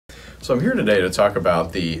So I'm here today to talk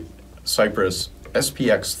about the Cypress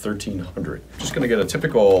SPX-1300. Just going to get a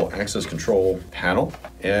typical access control panel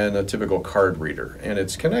and a typical card reader. And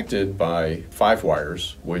it's connected by 5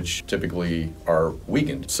 wires, which typically are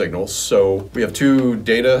Wiegand signals. So we have 2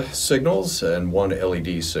 data signals and 1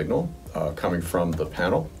 LED signal coming from the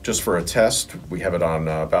panel. Just for a test, we have it on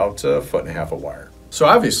about 1.5 foot of wire. So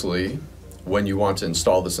obviously, when you want to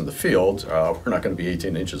install this in the field, we're not going to be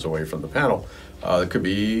 18 inches away from the panel. It could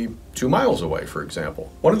be 2 miles away, for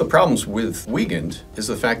example. One of the problems with Wiegand is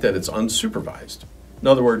the fact that it's unsupervised. In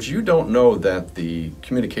other words, you don't know that the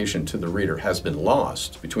communication to the reader has been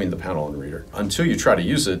lost between the panel and reader until you try to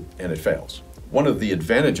use it and it fails. One of the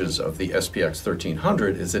advantages of the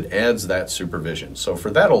SPX-1300 is it adds that supervision. So for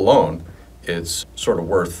that alone, it's sort of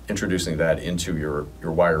worth introducing that into your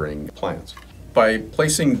wiring plans. By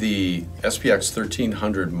placing the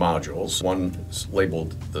SPX-1300 modules, one is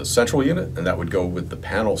labeled the central unit, and that would go with the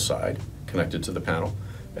panel side, connected to the panel.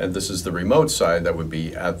 And this is the remote side that would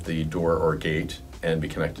be at the door or gate and be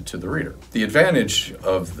connected to the reader. The advantage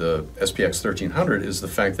of the SPX-1300 is the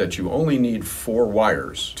fact that you only need 4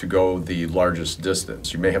 wires to go the largest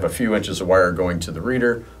distance. You may have a few inches of wire going to the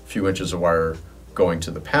reader, a few inches of wire going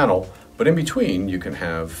to the panel, but in between you can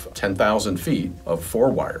have 10,000 feet of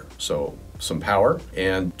 4 wire. So some power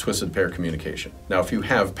and twisted pair communication. Now, if you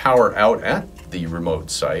have power out at the remote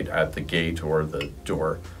site, at the gate or the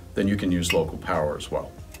door, then you can use local power as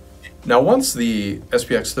well. Now, once the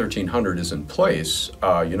SPX-1300 is in place,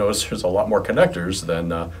 you notice there's a lot more connectors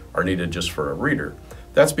than are needed just for a reader.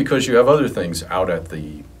 That's because you have other things out at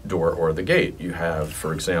the door or the gate. You have,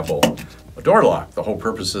 for example, a door lock. The whole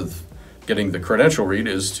purpose of getting the credential read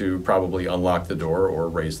is to probably unlock the door or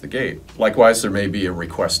raise the gate. Likewise, there may be a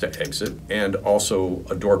request to exit and also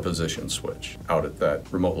a door position switch out at that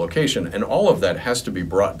remote location. And all of that has to be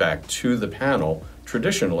brought back to the panel,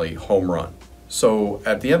 traditionally home run. So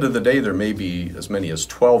at the end of the day, there may be as many as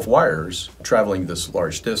 12 wires traveling this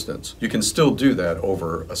large distance. You can still do that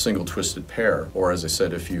over a single twisted pair, or as I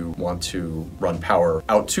said, if you want to run power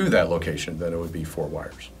out to that location, then it would be 4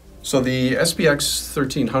 wires. So the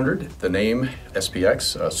SPX-1300, the name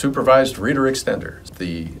SPX, supervised reader extender,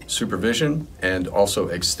 the supervision and also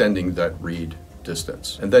extending that read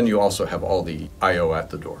distance. And then you also have all the I/O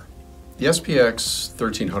at the door. The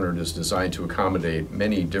SPX-1300 is designed to accommodate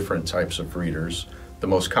many different types of readers, the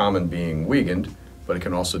most common being Wiegand, but it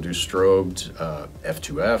can also do strobed,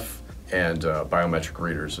 F2F, and biometric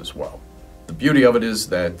readers as well. The beauty of it is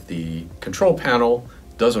that the control panel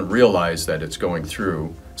doesn't realize that it's going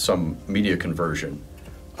through some media conversion.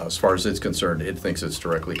 As far as it's concerned, it thinks it's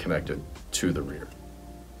directly connected to the reader.